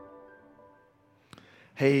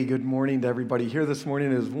Hey, good morning to everybody here this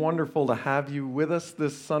morning. It is wonderful to have you with us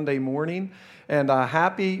this Sunday morning. And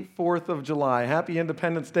happy 4th of July. Happy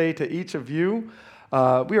Independence Day to each of you.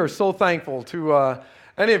 We are so thankful to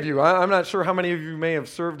any of you. I'm not sure how many of you may have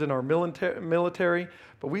served in our military,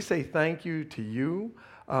 but we say thank you to you.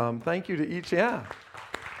 Thank you to each. Yeah.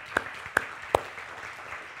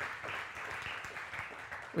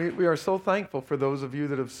 We are so thankful for those of you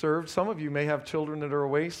that have served. Some of you may have children that are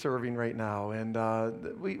away serving right now, and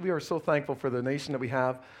we are so thankful for the nation that we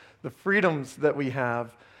have, the freedoms that we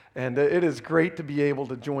have, and it is great to be able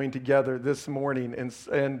to join together this morning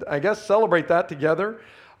and I guess celebrate that together,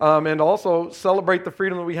 and also celebrate the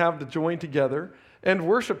freedom that we have to join together and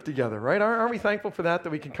worship together, right? Aren't we thankful for that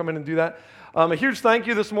we can come in and do that? A huge thank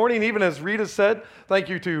you this morning, even as Rita said, thank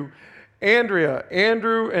you to Andrea,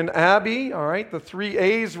 Andrew, and Abby, all right, the 3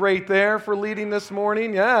 A's right there for leading this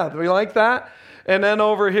morning. Yeah, do we like that? And then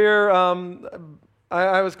over here,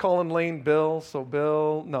 I was calling Lane Bill,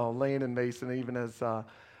 Lane and Mason, even as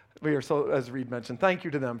as Reed mentioned. Thank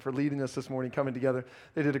you to them for leading us this morning, coming together.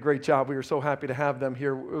 They did a great job. We are so happy to have them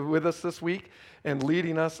here with us this week and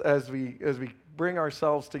leading us as we bring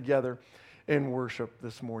ourselves together in worship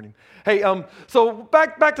this morning. Hey, so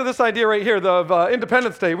back to this idea right here of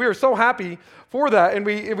Independence Day. We are so happy for that, and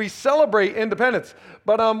we celebrate independence.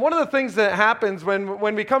 But one of the things that happens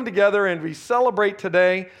when we come together and we celebrate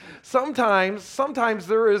today, sometimes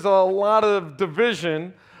there is a lot of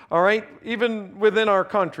division, all right, even within our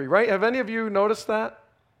country, right? Have any of you noticed that?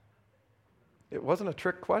 It wasn't a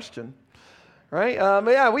trick question. Right?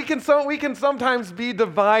 Yeah, we can sometimes be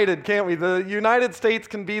divided, can't we? The United States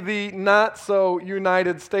can be the not so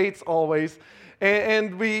United States always,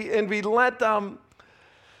 and we let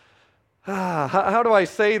how do I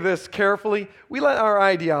say this carefully? We let our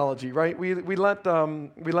ideology, right? We let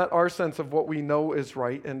our sense of what we know is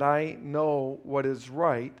right, and I know what is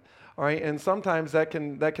right. All right, and sometimes that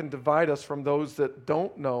can divide us from those that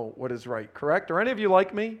don't know what is right. Correct? Are any of you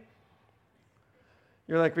like me?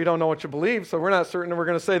 You're like, we don't know what you believe, so we're not certain that we're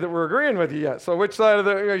going to say that we're agreeing with you yet. So which side of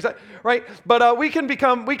the right? But we can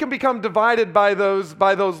become divided by those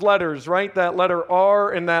letters, right? That letter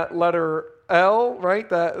R and that letter L, right?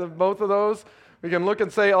 That both of those. We can look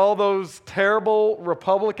and say all those terrible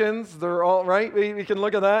Republicans, they're all right. We can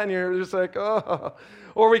look at that and you're just like, oh.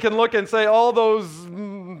 Or we can look and say all those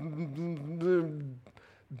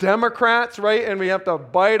Democrats, right? And we have to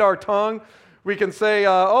bite our tongue. We can say,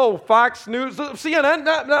 Fox News, CNN,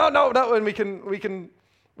 no, and we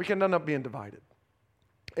can end up being divided.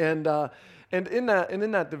 And in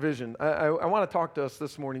that division, I want to talk to us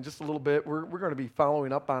this morning just a little bit. We're going to be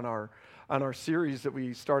following up on our series that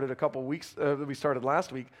we started a couple weeks that we started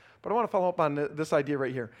last week. But I want to follow up on this idea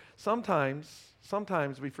right here. Sometimes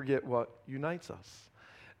we forget what unites us.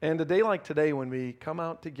 And a day like today, when we come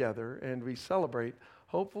out together and we celebrate,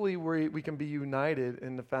 hopefully we can be united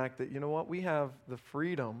in the fact that, you know what, we have the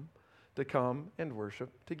freedom to come and worship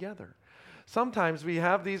together. Sometimes we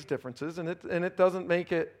have these differences, and it doesn't make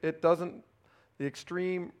the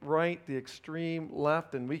extreme right, the extreme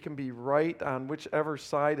left, and we can be right on whichever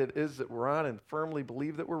side it is that we're on and firmly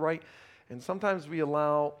believe that we're right. And sometimes we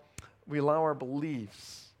allow our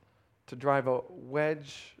beliefs to drive a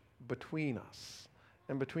wedge between us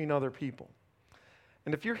and between other people.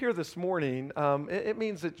 And if you're here this morning, it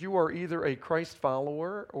means that you are either a Christ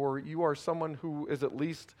follower or you are someone who is at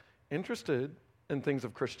least interested in things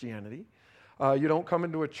of Christianity. You don't come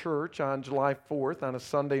into a church on July 4th on a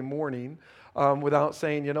Sunday morning without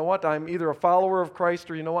saying, you know what, I'm either a follower of Christ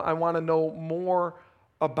or, you know what, I want to know more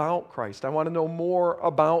about Christ. I want to know more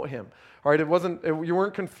about Him. All right, you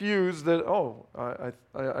weren't confused that,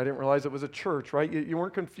 I didn't realize it was a church, right? You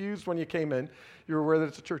weren't confused when you came in. You were aware that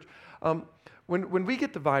it's a church. When we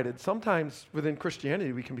get divided, sometimes within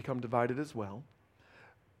Christianity we can become divided as well.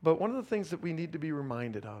 But one of the things that we need to be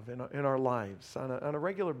reminded of in our lives on a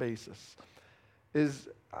regular basis is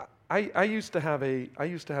I used to have a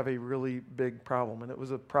really big problem, and it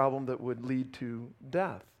was a problem that would lead to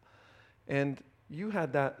death. And you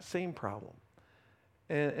had that same problem.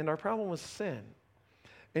 And our problem was sin.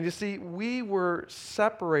 And you see, we were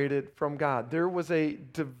separated from God. There was a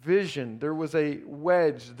division. There was a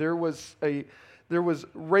wedge. There was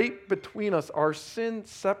right between us. Our sin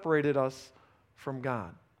separated us from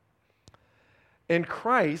God. And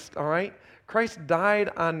Christ, all right, Christ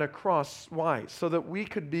died on the cross. Why? So that we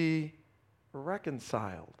could be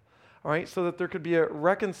reconciled. All right, so that there could be a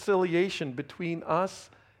reconciliation between us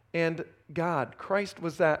and God. Christ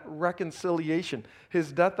was that reconciliation.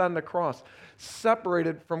 His death on the cross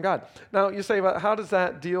separated from God. Now, you say, well, how does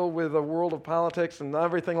that deal with a world of politics and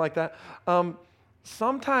everything like that?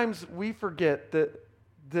 Sometimes we forget that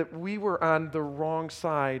that we were on the wrong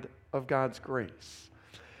side of God's grace.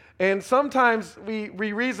 And sometimes we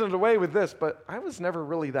reason it away with this, but I was never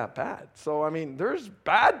really that bad. So, I mean, there's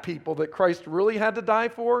bad people that Christ really had to die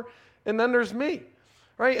for, and then there's me,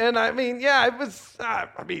 right? And I mean, yeah, it was, I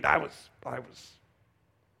was,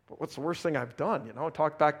 what's the worst thing I've done? You know, I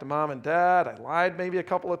talked back to mom and dad. I lied maybe a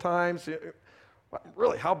couple of times.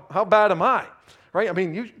 Really, how bad am I? Right? I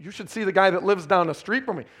mean, you should see the guy that lives down the street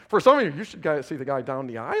from me. For some of you, you should see the guy down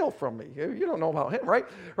the aisle from me. You don't know about him, right?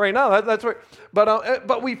 Right now, that's right.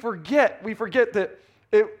 But we forget that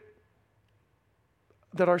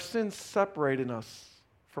that our sins separated us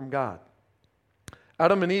from God.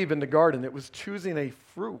 Adam and Eve in the garden, it was choosing a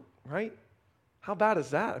fruit, right? How bad is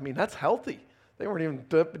that? I mean, that's healthy. They weren't even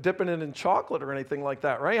dipping it in chocolate or anything like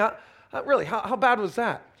that, right? How bad was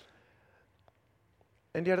that?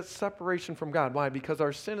 And yet it's separation from God. Why? Because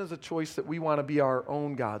our sin is a choice that we want to be our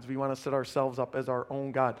own gods. We want to set ourselves up as our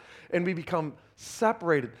own God. And we become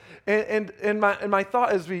separated. And my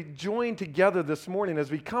thought as we join together this morning,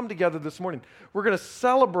 as we come together this morning, we're going to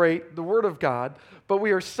celebrate the Word of God, but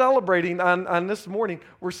we are celebrating on this morning,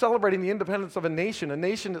 we're celebrating the independence of a nation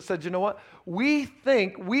that said, you know what? We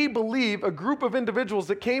believe a group of individuals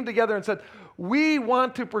that came together and said, we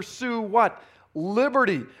want to pursue what?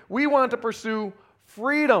 Liberty. We want to pursue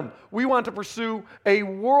freedom. We want to pursue a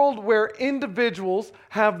world where individuals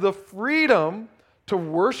have the freedom to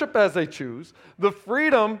worship as they choose, the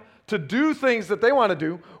freedom to do things that they want to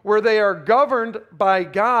do, where they are governed by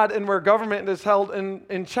God and where government is held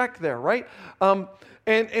in check there, right?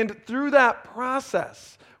 And through that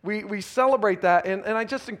process, we celebrate that. And I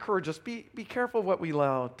just encourage us, be careful what we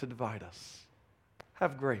allow to divide us.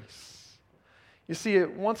 Have grace. You see,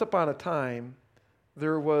 once upon a time,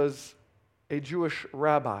 there was a Jewish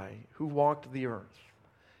rabbi who walked the earth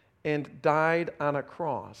and died on a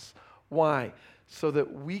cross. Why? So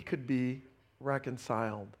that we could be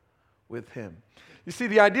reconciled with him. You see,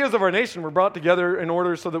 the ideas of our nation were brought together in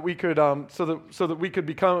order so that we could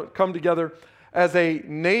come together as a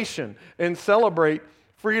nation and celebrate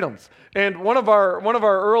freedoms. And one of our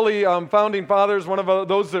early founding fathers, one of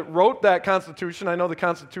those that wrote that Constitution, I know the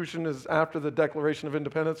Constitution is after the Declaration of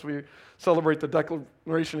Independence. We celebrate the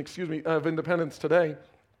Declaration, of Independence today.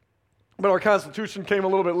 But our Constitution came a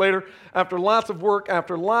little bit later, after lots of work,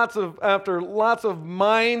 after lots of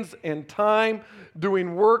minds and time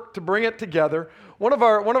doing work to bring it together. One of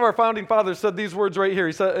our founding fathers said these words right here.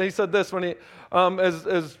 He said this when he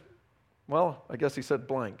I guess he said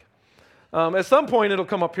blank. At some point, it'll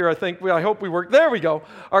come up here, I think. I hope we work. There we go.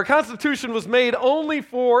 Our Constitution was made only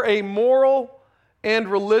for a moral and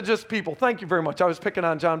religious people. Thank you very much. I was picking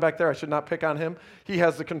on John back there. I should not pick on him. He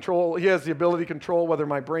has the ability to control whether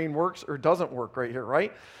my brain works or doesn't work right here,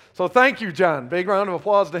 right? So thank you, John. Big round of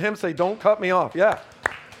applause to him. Say, don't cut me off. Yeah,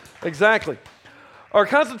 exactly. Our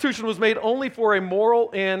Constitution was made only for a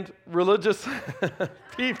moral and religious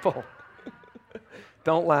people.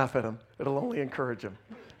 Don't laugh at him. It'll only encourage him.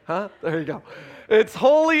 Huh? There you go. It's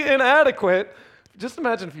wholly inadequate. Just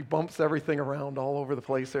imagine if he bumps everything around all over the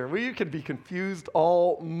place there. Well, you could be confused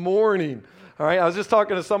all morning. All right? I was just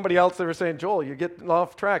talking to somebody else. They were saying, Joel, you get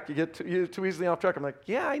off track. You get too easily off track. I'm like,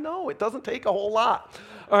 yeah, I know. It doesn't take a whole lot.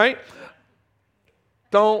 All right?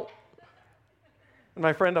 Don't. And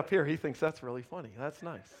my friend up here, he thinks that's really funny. That's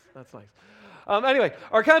nice. That's nice. Anyway,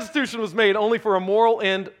 our Constitution was made only for a moral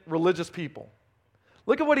and religious people.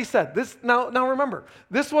 Look at what he said. Now remember,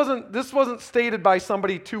 this wasn't stated by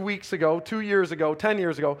somebody 2 weeks ago, 2 years ago, 10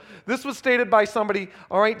 years ago. This was stated by somebody,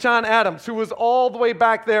 all right, John Adams, who was all the way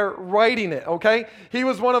back there writing it, okay? He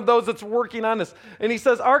was one of those that's working on this. And he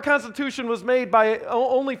says, our Constitution was made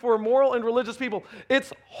only for moral and religious people.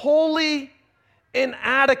 It's wholly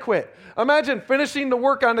inadequate. Imagine finishing the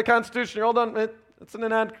work on the Constitution. You're all done. It's an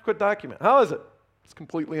inadequate document. How is it? It's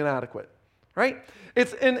completely inadequate. Right?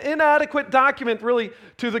 It's an inadequate document, really,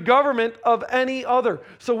 to the government of any other.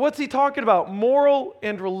 So what's he talking about? Moral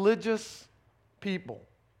and religious people.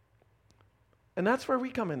 And that's where we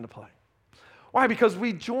come into play. Why? Because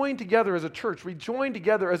we join together as a church. We join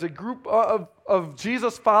together as a group of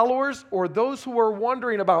Jesus followers or those who are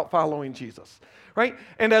wondering about following Jesus. Right?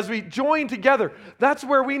 And as we join together, that's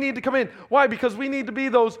where we need to come in. Why? Because we need to be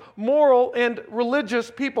those moral and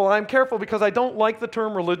religious people. I'm careful because I don't like the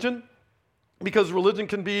term religion. Because religion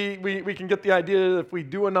can be, we can get the idea that if we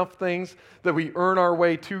do enough things that we earn our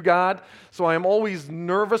way to God. So I am always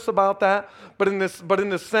nervous about that. But in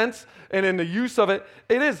this sense and in the use of it,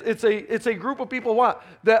 it's a group of people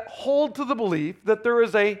that hold to the belief that there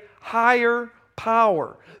is a higher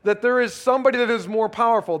power, that there is somebody that is more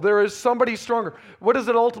powerful, there is somebody stronger. What does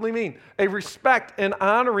it ultimately mean? A respect and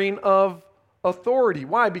honoring of authority.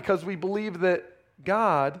 Why? Because we believe that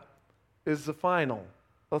God is the final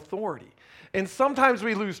authority. And sometimes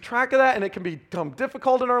we lose track of that, and it can become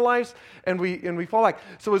difficult in our lives, and we fall back.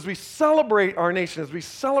 So as we celebrate our nation, as we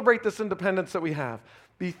celebrate this independence that we have,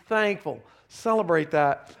 be thankful, celebrate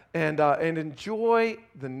that, and enjoy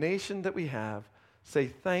the nation that we have. Say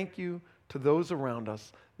thank you to those around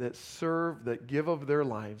us that serve, that give of their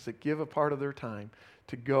lives, that give a part of their time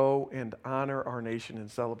to go and honor our nation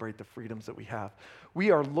and celebrate the freedoms that we have.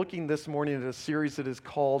 We are looking this morning at a series that is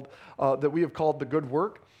called, that we have called The Good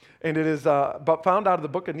Work, and it is found out of the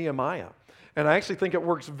book of Nehemiah. And I actually think it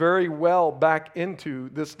works very well back into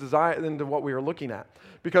this desire, into what we are looking at.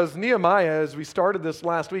 Because Nehemiah, as we started this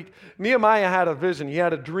last week, Nehemiah had a vision, he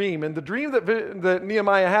had a dream. And the dream that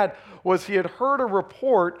Nehemiah had was he had heard a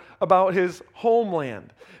report about his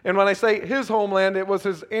homeland. And when I say his homeland, it was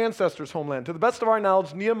his ancestors' homeland. To the best of our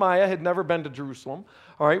knowledge, Nehemiah had never been to Jerusalem.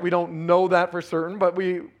 All right, we don't know that for certain, but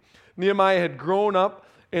Nehemiah had grown up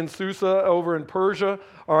in Susa over in Persia.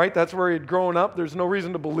 All right, that's where he had grown up. There's no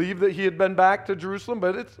reason to believe that he had been back to Jerusalem,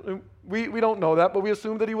 but we don't know that, but we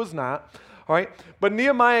assume that he was not. All right, but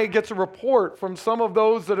Nehemiah gets a report from some of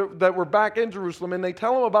those that were back in Jerusalem, and they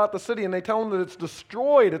tell him about the city, and they tell him that it's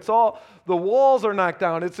destroyed. The walls are knocked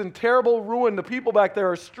down. It's in terrible ruin. The people back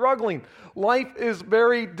there are struggling. Life is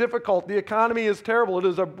very difficult. The economy is terrible. It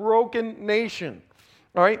is a broken nation.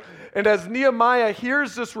 All right, and as Nehemiah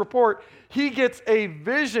hears this report, he gets a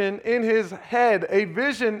vision in his head, a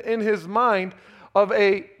vision in his mind of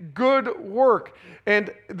a good work.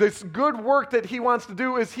 And this good work that he wants to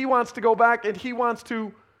do is he wants to go back and he wants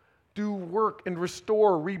to do work and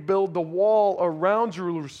restore, rebuild the wall around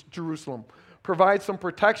Jerusalem, provide some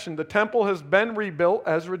protection. The temple has been rebuilt.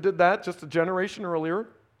 Ezra did that just a generation earlier.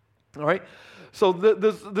 All right. So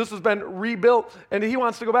this has been rebuilt, and he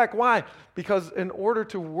wants to go back. Why? Because in order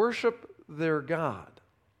to worship their God,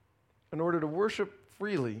 in order to worship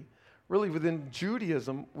freely, really within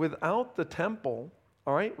Judaism, without the temple,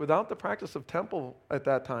 all right, without the practice of temple at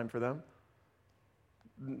that time for them,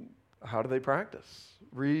 how do they practice?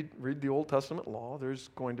 Read the Old Testament law. There's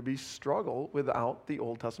going to be struggle without the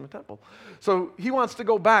Old Testament temple. So he wants to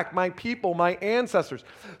go back, my people, my ancestors.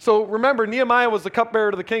 So remember, Nehemiah was the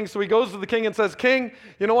cupbearer to the king. So he goes to the king and says, King,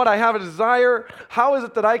 you know what? I have a desire. How is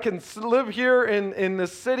it that I can live here in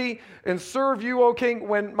this city and serve you, O king,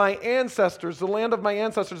 when my ancestors, the land of my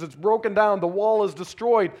ancestors, it's broken down. The wall is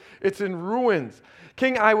destroyed. It's in ruins.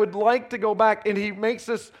 King, I would like to go back. And he makes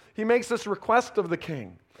this request of the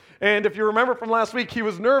king. And if you remember from last week, he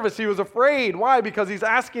was nervous. He was afraid. Why? Because he's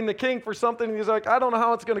asking the king for something. And he's like, I don't know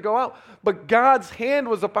how it's going to go out. But God's hand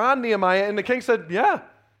was upon Nehemiah. And the king said, yeah,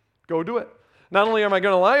 go do it. Not only am I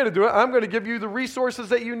going to allow you to do it, I'm going to give you the resources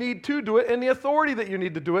that you need to do it and the authority that you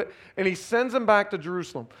need to do it. And he sends him back to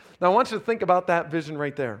Jerusalem. Now, I want you to think about that vision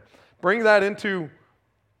right there. Bring that into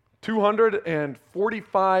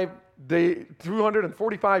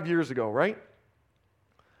 245 years ago, right?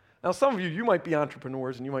 Now, some of you might be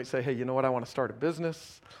entrepreneurs, and you might say, hey, you know what, I want to start a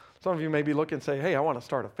business. Some of you may be looking and say, hey, I want to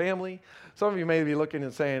start a family. Some of you may be looking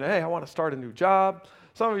and saying, hey, I want to start a new job.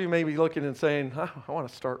 Some of you may be looking and saying, I want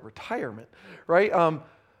to start retirement, right?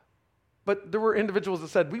 But there were individuals that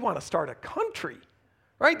said, we want to start a country,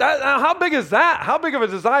 right? How big is that? How big of a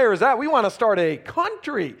desire is that? We want to start a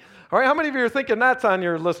country, all right? How many of you are thinking that's on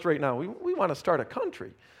your list right now? We want to start a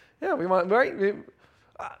country. Yeah, we want, right?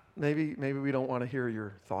 Maybe we don't want to hear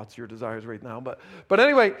your thoughts, your desires right now. But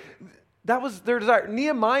anyway, that was their desire.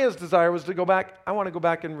 Nehemiah's desire was to go back. I want to go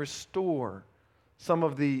back and restore some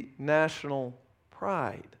of the national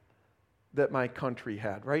pride that my country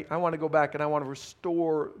had, right? I want to go back and I want to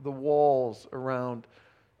restore the walls around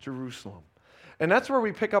Jerusalem. And that's where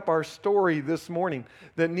we pick up our story this morning,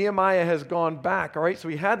 that Nehemiah has gone back, all right? So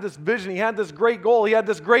he had this vision, he had this great goal, he had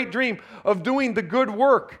this great dream of doing the good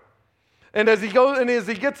work. And as he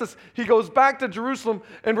gets this, he goes back to Jerusalem,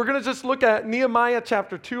 and we're going to just look at Nehemiah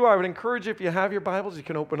chapter 2. I would encourage you, if you have your Bibles, you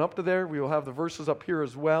can open up to there. We will have the verses up here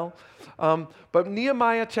as well. But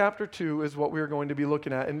Nehemiah chapter 2 is what we are going to be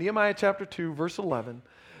looking at. In Nehemiah chapter 2, verse 11,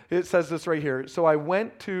 it says this right here. So I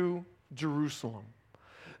went to Jerusalem.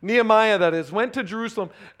 Nehemiah, that is, went to Jerusalem,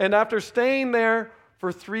 and after staying there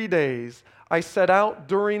for 3 days, I set out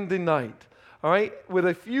during the night, all right, with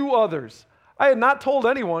a few others. I had not told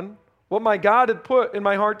anyone what my God had put in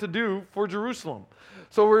my heart to do for Jerusalem.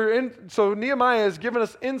 So Nehemiah has given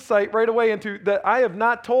us insight right away into that I have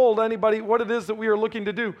not told anybody what it is that we are looking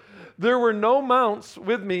to do. There were no mounts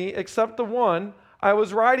with me except the one I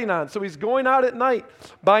was riding on. So he's going out at night.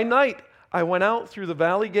 By night, I went out through the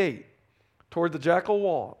valley gate towards the jackal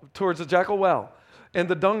well, and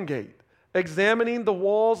the dung gate. examining the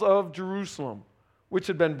walls of Jerusalem, which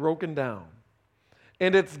had been broken down,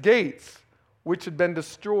 and its gates, which had been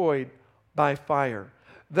destroyed by fire.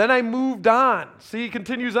 Then I moved on. See, he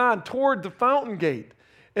continues on toward the fountain gate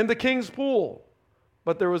and the king's pool,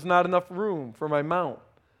 but there was not enough room for my mount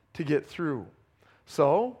to get through.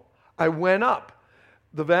 So I went up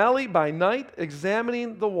the valley by night,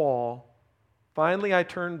 examining the wall. Finally, I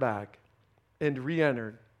turned back and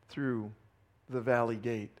re-entered through the valley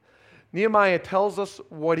gate. Nehemiah tells us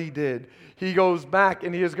what he did. He goes back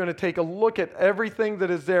and he is going to take a look at everything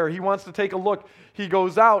that is there. He wants to take a look. He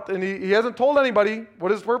goes out and he hasn't told anybody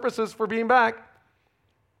what his purpose is for being back,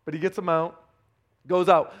 but he gets them out, goes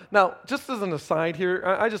out. Now, just as an aside here,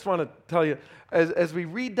 I just want to tell you, as we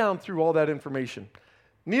read down through all that information,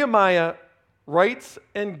 Nehemiah writes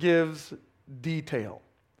and gives detail.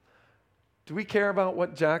 Do we care about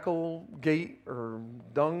what jackal gate or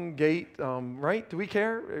dung gate, right? Do we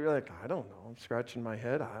care? You're like, I don't know. I'm scratching my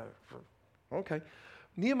head. Okay.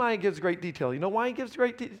 Nehemiah gives great detail. You know why he gives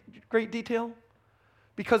great detail?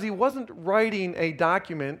 Because he wasn't writing a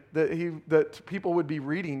document that people would be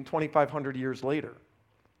reading 2,500 years later.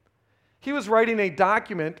 He was writing a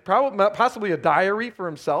document, possibly a diary for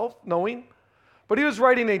himself, knowing, but he was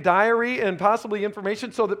writing a diary and possibly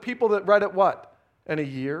information so that people that read it, what? In a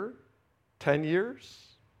year? 10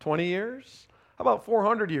 years, 20 years, how about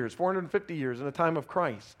 400 years, 450 years in the time of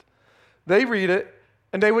Christ? They read it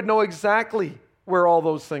and they would know exactly where all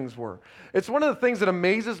those things were. It's one of the things that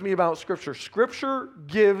amazes me about Scripture. Scripture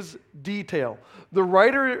gives detail. The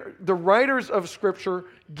writers of Scripture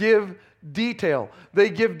give detail. They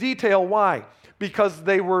give detail, why? Because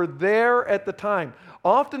they were there at the time.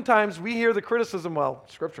 Oftentimes we hear the criticism, well,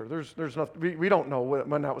 Scripture, there's nothing, we don't know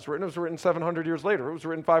when that was written. It was written 700 years later. It was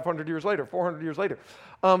written 500 years later, 400 years later.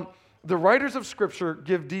 The writers of Scripture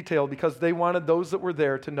give detail because they wanted those that were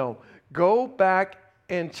there to know. Go back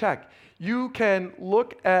and check. You can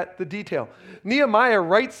look at the detail. Nehemiah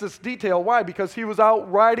writes this detail. Why? Because he was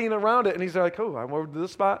out riding around it, and he's like, oh, I went over to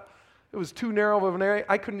this spot. It was too narrow of an area.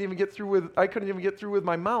 I couldn't even get through with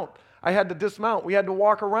my mount. I had to dismount. We had to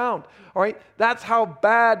walk around. All right? That's how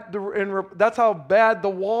bad the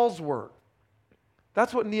walls were.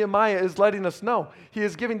 That's what Nehemiah is letting us know. He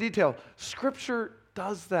is giving detail. Scripture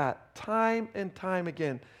does that time and time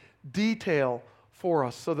again. Detail for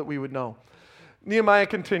us so that we would know. Nehemiah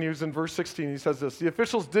continues in verse 16. He says this, the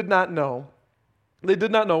officials did not know. They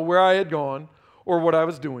did not know where I had gone or what I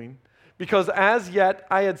was doing, because as yet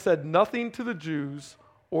I had said nothing to the Jews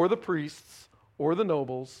or the priests or the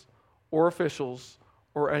nobles or officials,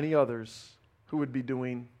 or any others who would be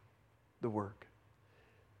doing the work.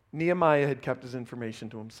 Nehemiah had kept his information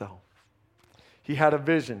to himself. He had a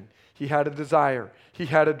vision. He had a desire. He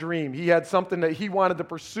had a dream. He had something that he wanted to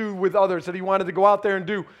pursue with others, that he wanted to go out there and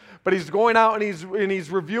do. But he's going out and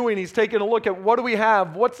he's reviewing. He's taking a look at what do we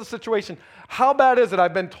have? What's the situation? How bad is it?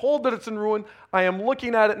 I've been told that it's in ruin. I am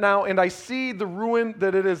looking at it now, and I see the ruin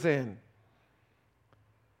that it is in.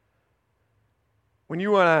 When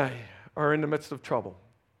you and I are in the midst of trouble,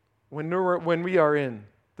 when we are in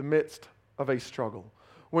the midst of a struggle,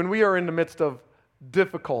 when we are in the midst of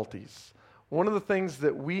difficulties, one of the things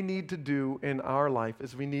that we need to do in our life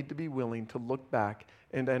is we need to be willing to look back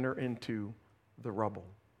and enter into the rubble.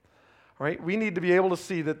 All right? We need to be able to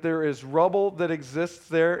see that there is rubble that exists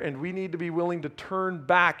there, and we need to be willing to turn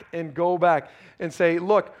back and go back and say,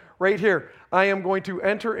 look, right here, I am going to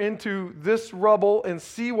enter into this rubble and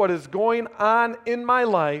see what is going on in my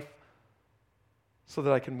life so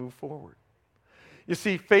that I can move forward. You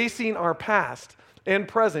see, facing our past and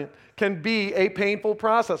present can be a painful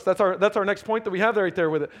process. That's our next point that we have right there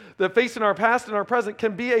with it. That facing our past and our present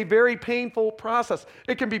can be a very painful process.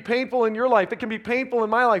 It can be painful in your life. It can be painful in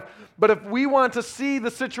my life. But if we want to see the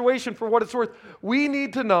situation for what it's worth, we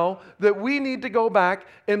need to know that we need to go back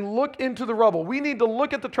and look into the rubble. We need to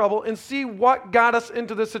look at the trouble and see what got us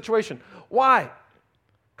into this situation. Why?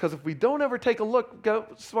 Because if we don't ever take a look,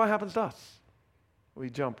 guess what happens to us? We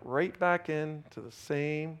jump right back into the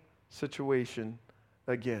same situation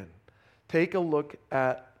again. Take a look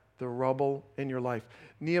at the rubble in your life.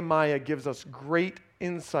 Nehemiah gives us great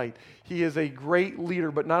insight. He is a great leader,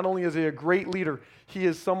 but not only is he a great leader, he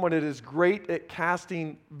is someone that is great at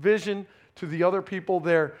casting vision to the other people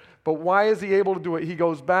there. But why is he able to do it? He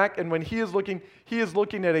goes back, and when he is looking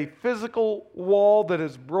at a physical wall that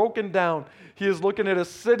is broken down. He is looking at a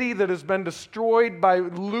city that has been destroyed by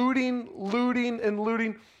looting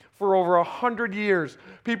for over 100 years.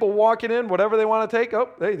 People walking in, whatever they want to take.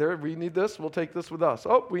 Oh, hey, there, we need this. We'll take this with us.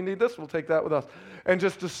 Oh, we need this. We'll take that with us. And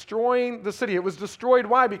just destroying the city. It was destroyed.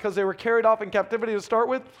 Why? Because they were carried off in captivity to start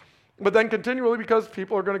with. but then continually because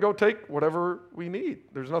people are going to go take whatever we need.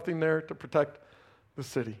 There's nothing there to protect the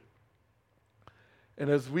city. And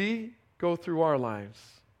as we go through our lives,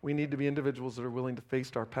 we need to be individuals that are willing to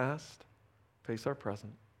face our past, face our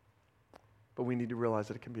present, but we need to realize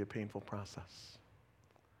that it can be a painful process.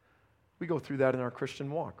 We go through that in our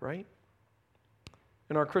Christian walk, right?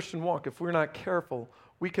 In our Christian walk, if we're not careful,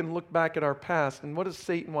 we can look back at our past, and what does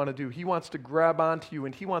Satan want to do? He wants to grab onto you,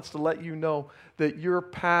 and he wants to let you know that your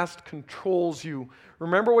past controls you.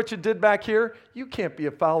 Remember what you did back here? You can't be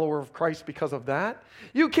a follower of Christ because of that.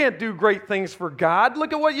 You can't do great things for God.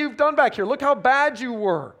 Look at what you've done back here. Look how bad you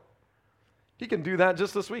were. He can do that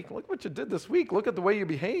just this week. Look what you did this week. Look at the way you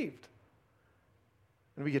behaved.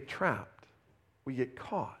 And we get trapped. We get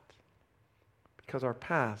caught because our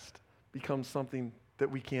past becomes something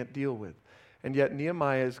that we can't deal with. And yet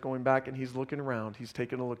Nehemiah is going back and he's looking around. He's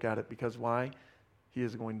taking a look at it because why? He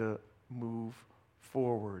is going to move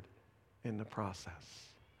forward in the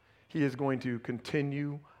process. He is going to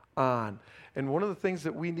continue on. And one of the things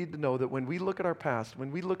that we need to know that when we look at our past,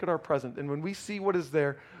 when we look at our present, and when we see what is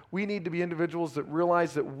there, we need to be individuals that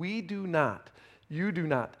realize that we do not, you do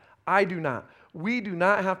not, I do not, we do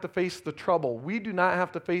not have to face the trouble. We do not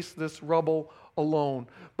have to face this rubble alone,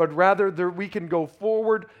 but rather we can go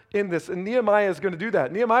forward in this. And Nehemiah is going to do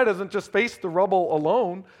that. Nehemiah doesn't just face the rubble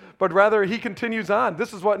alone, but rather he continues on.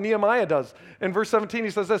 This is what Nehemiah does. In verse 17, he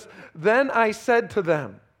says this, "Then I said to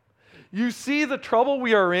them, you see the trouble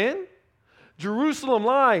we are in? Jerusalem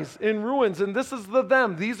lies in ruins, and this is the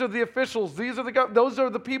them. These are the officials. Those are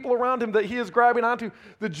the people around him that he is grabbing onto.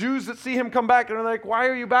 The Jews that see him come back, and are like, why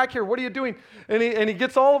are you back here? What are you doing? And he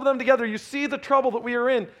gets all of them together. You see the trouble that we are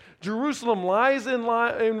in. Jerusalem lies in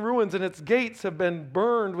ruins, and its gates have been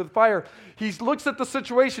burned with fire." He looks at the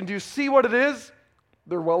situation. Do you see what it is?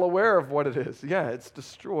 They're well aware of what it is. Yeah, it's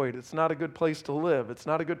destroyed. It's not a good place to live. It's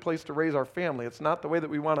not a good place to raise our family. It's not the way that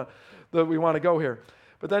we want to go here.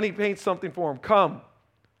 But then he paints something for him. "Come,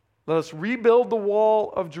 let us rebuild the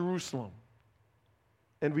wall of Jerusalem,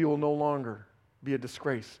 and we will no longer be a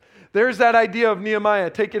disgrace." There's that idea of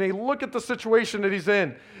Nehemiah taking a look at the situation that he's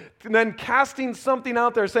in, and then casting something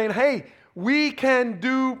out there saying, hey, we can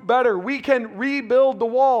do better. We can rebuild the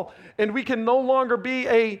wall, and we can no longer be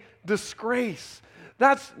a disgrace.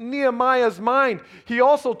 That's Nehemiah's mind. He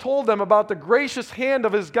also told them about the gracious hand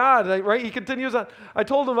of his God, right? He continues on, "I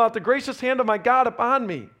told them about the gracious hand of my God upon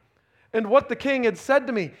me and what the king had said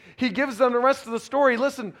to me." He gives them the rest of the story.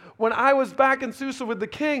 "Listen, when I was back in Susa with the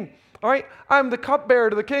king, all right, I'm the cupbearer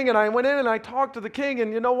to the king, and I went in and I talked to the king,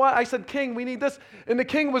 and you know what? I said, 'King, we need this.' And the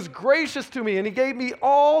king was gracious to me, and he gave me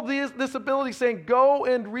all this ability, saying, 'Go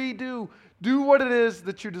and do what it is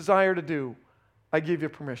that you desire to do. I give you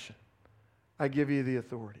permission. I give you the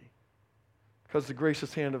authority,' because the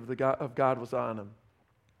gracious hand of God was on him."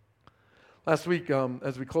 Last week,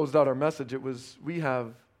 as we closed out our message, it was, we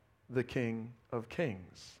have the King of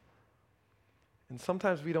Kings. And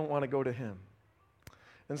sometimes we don't want to go to him.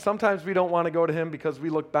 And sometimes we don't want to go to him because we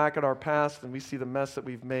look back at our past and we see the mess that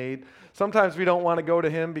we've made. Sometimes we don't want to go to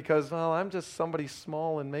him because, well, I'm just somebody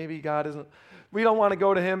small and maybe God isn't. We don't want to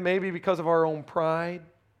go to him maybe because of our own pride.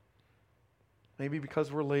 Maybe because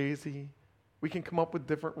we're lazy. We can come up with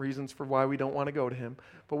different reasons for why we don't want to go to him.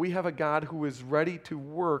 But we have a God who is ready to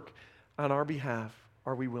work on our behalf.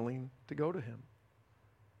 Are we willing to go to him?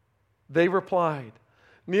 They replied.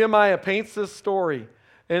 Nehemiah paints this story.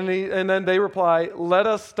 And then they reply, "Let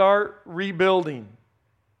us start rebuilding."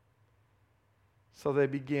 So they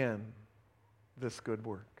began this good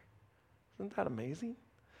work. Isn't that amazing?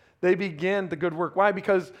 They begin the good work. Why?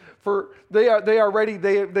 Because they are ready.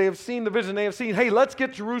 They have seen the vision. They have seen, hey, let's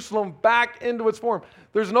get Jerusalem back into its form.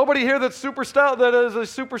 There's nobody here that is a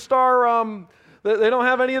superstar. They don't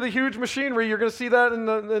have any of the huge machinery. You're going to see that in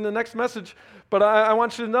the next message. But I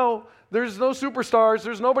want you to know, there's no superstars.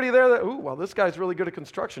 There's nobody there that, well, this guy's really good at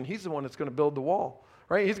construction. He's the one that's going to build the wall,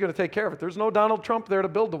 right? He's going to take care of it. There's no Donald Trump there to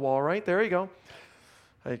build the wall, right? There you go.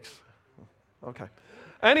 Thanks. Okay.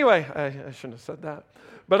 Anyway, I shouldn't have said that.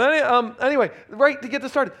 But anyway, right, to get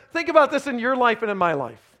this started, think about this in your life and in my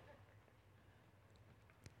life.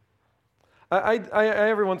 I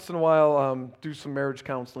every once in a while do some marriage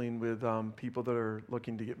counseling with people that are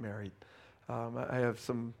looking to get married. I have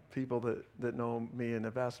some people that know me and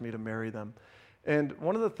have asked me to marry them. And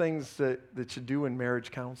one of the things that you do in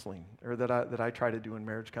marriage counseling, or that I try to do in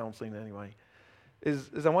marriage counseling anyway,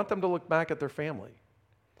 is I want them to look back at their family.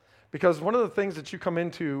 Because one of the things that you come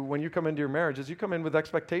into when you come into your marriage is you come in with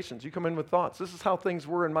expectations. You come in with thoughts. This is how things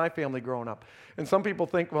were in my family growing up. And some people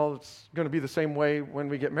think, well, it's going to be the same way when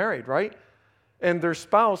we get married, right? And their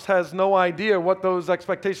spouse has no idea what those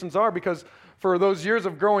expectations are because For those years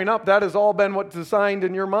of growing up, that has all been what's designed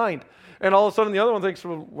in your mind. And all of a sudden the other one thinks,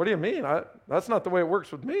 well, what do you mean? That's not the way it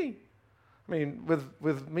works with me. I mean,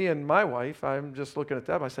 with me and my wife, I'm just looking at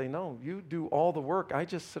them. I say, no, you do all the work. I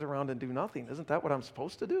just sit around and do nothing. Isn't that what I'm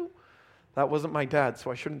supposed to do? That wasn't my dad,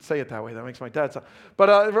 so I shouldn't say it that way. That makes my dad sound.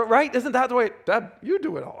 But right, isn't that the way? Dad, you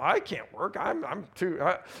do it all. I can't work. I'm too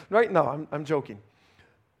right. No, I'm joking.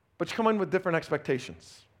 But you come in with different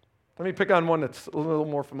expectations. Let me pick on one that's a little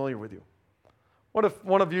more familiar with you. What if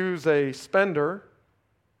one of you is a spender,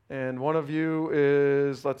 and one of you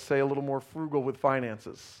is, let's say, a little more frugal with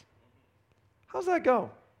finances? How's that go?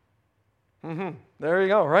 There you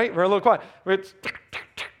go. Right? We're a little quiet.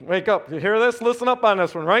 Wake up. You hear this? Listen up on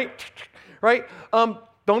this one. Right? Right?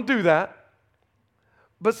 Don't do that.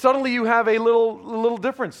 But suddenly you have a little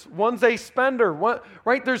difference. One's a spender.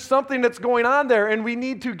 Right? There's something that's going on there, and we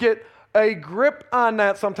need to get a grip on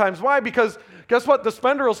that sometimes. Why? Because guess what? The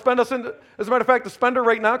spender will spend us in. As a matter of fact, the spender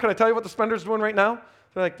right now, can I tell you what the spender's doing right now?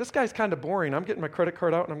 They're like, this guy's kind of boring. I'm getting my credit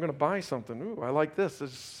card out and I'm going to buy something. Ooh, I like this.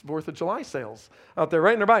 There's 4th of July sales out there,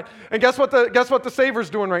 right? And they're buying. And guess what the saver's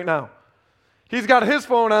doing right now? He's got his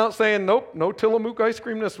phone out saying, nope, no Tillamook ice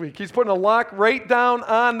cream this week. He's putting a lock right down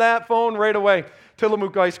on that phone right away.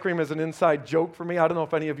 Tillamook ice cream is an inside joke for me. I don't know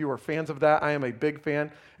if any of you are fans of that. I am a big fan.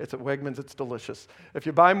 It's at Wegmans. It's delicious. If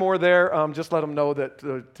you buy more there, just let them know that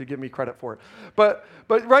to give me credit for it. But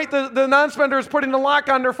right, the non-spender is putting a lock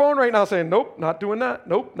on their phone right now saying, nope, not doing that.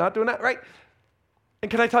 Nope, not doing that. Right? And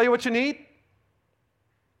can I tell you what you need?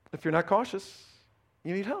 If you're not cautious,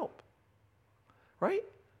 you need help. Right?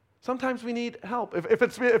 Sometimes we need help. Let me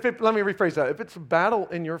rephrase that. If it's a battle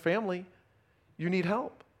in your family, you need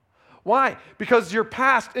help. Why? Because your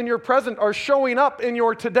past and your present are showing up in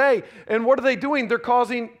your today. And what are they doing? They're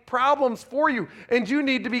causing problems for you. And you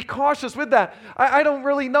need to be cautious with that. I don't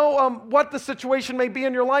really know what the situation may be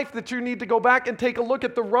in your life that you need to go back and take a look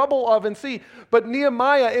at the rubble of and see. But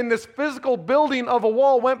Nehemiah, in this physical building of a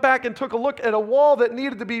wall, went back and took a look at a wall that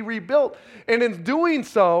needed to be rebuilt. And in doing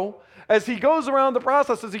so, as he goes around the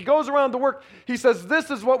process, as he goes around the work, he says,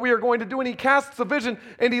 this is what we are going to do. And he casts a vision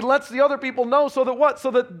and he lets the other people know so that what?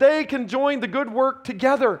 So that they can join the good work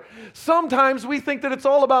together. Sometimes we think that it's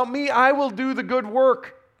all about me. I will do the good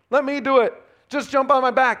work. Let me do it. Just jump on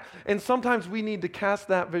my back. And sometimes we need to cast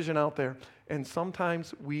that vision out there. And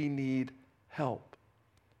sometimes we need help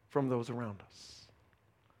from those around us.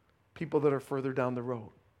 People that are further down the road.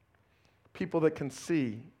 People that can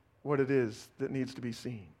see what it is that needs to be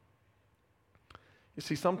seen. You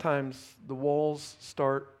see, sometimes the walls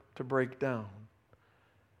start to break down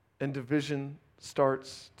and division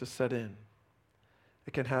starts to set in.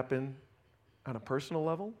 It can happen on a personal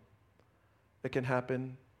level. It can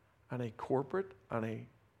happen on a corporate, on a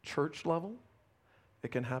church level.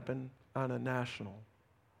 It can happen on a national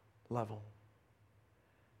level.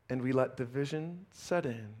 And we let division set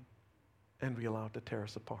in and we allow it to tear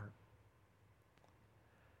us apart.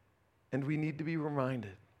 And we need to be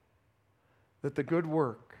reminded that the good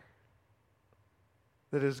work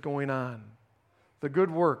that is going on, the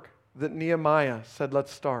good work that Nehemiah said,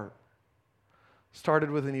 let's start,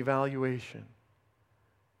 started with an evaluation.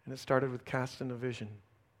 And it started with casting a vision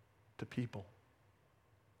to people.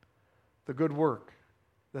 The good work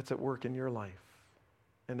that's at work in your life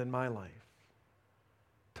and in my life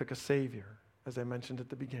took a Savior, as I mentioned at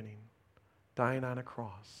the beginning, dying on a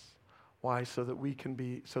cross. Why? So that we could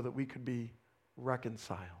be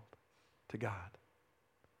reconciled to God.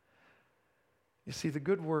 You see, the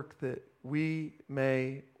good work that we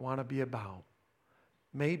may want to be about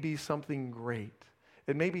may be something great.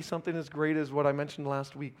 It may be something as great as what I mentioned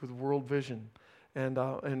last week with World Vision. And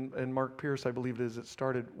Mark Pierce, I believe it is, it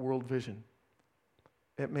started World Vision.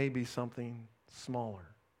 It may be something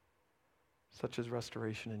smaller, such as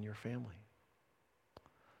restoration in your family,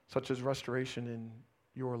 such as restoration in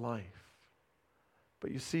your life.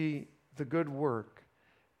 But you see, the good work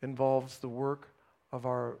involves the work of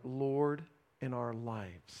our Lord in our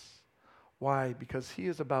lives. Why? Because He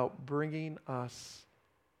is about bringing us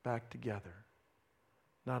back together,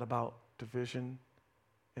 not about division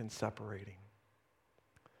and separating.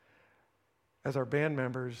 As our band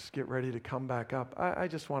members get ready to come back up, I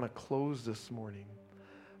just want to close this morning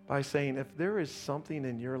by saying, if there is something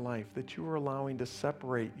in your life that you are allowing to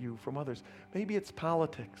separate you from others, maybe it's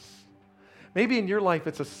politics. Maybe in your life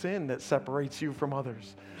it's a sin that separates you from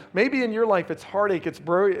others. Maybe in your life it's heartache, it's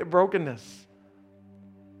brokenness.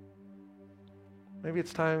 Maybe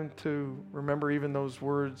it's time to remember even those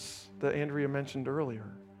words that Andrea mentioned earlier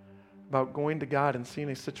about going to God and seeing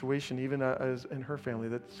a situation, even as in her family,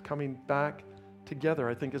 that's coming back together.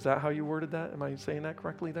 I think, is that how you worded that? Am I saying that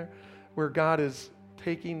correctly there? Where God is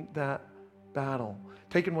taking that battle,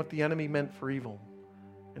 taking what the enemy meant for evil,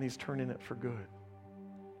 and he's turning it for good.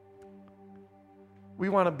 We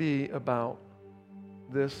want to be about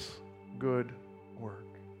this good work.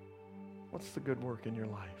 What's the good work in your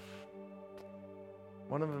life?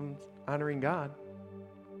 One of them is honoring God.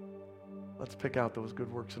 Let's pick out those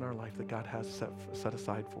good works in our life that God has set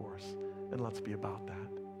aside for us, and let's be about that.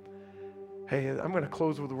 Hey, I'm going to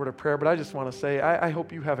close with a word of prayer, but I just want to say, I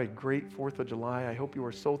hope you have a great 4th of July. I hope you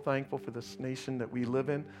are so thankful for this nation that we live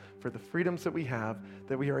in, for the freedoms that we have,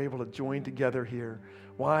 that we are able to join together here.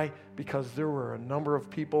 Why? Because there were a number of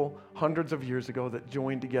people hundreds of years ago that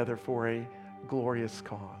joined together for a glorious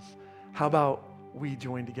cause. How about we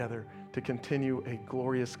join together to continue a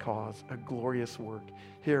glorious cause, a glorious work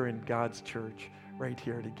here in God's church, right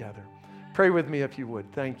here together. Pray with me if you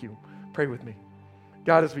would. Thank you. Pray with me.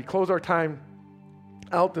 God, as we close our time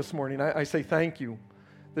out this morning, I say thank you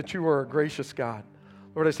that you are a gracious God.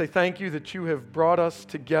 Lord, I say thank you that you have brought us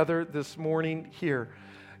together this morning here.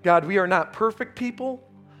 God, we are not perfect people,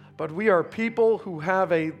 but we are people who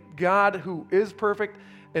have a God who is perfect,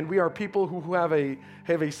 and we are people who have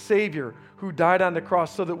a Savior who died on the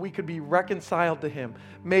cross so that we could be reconciled to him.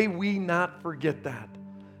 May we not forget that,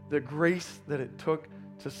 the grace that it took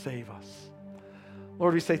to save us.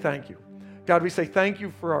 Lord, we say thank you. God, we say thank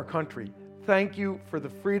you for our country. Thank you for the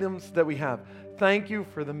freedoms that we have. Thank you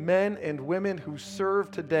for the men and women who serve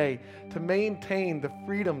today to maintain the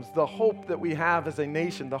freedoms, the hope that we have as a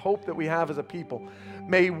nation, the hope that we have as a people.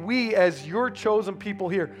 May we, as your chosen people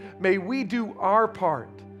here, may we do our part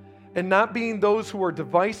in not being those who are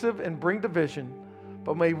divisive and bring division,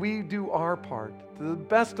 but may we do our part to the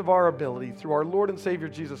best of our ability through our Lord and Savior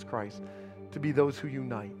Jesus Christ to be those who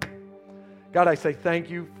unite. God, I say thank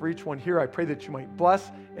you for each one here. I pray that you might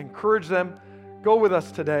bless, encourage them. Go with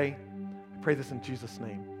us today. I pray this in Jesus'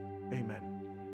 name. Amen.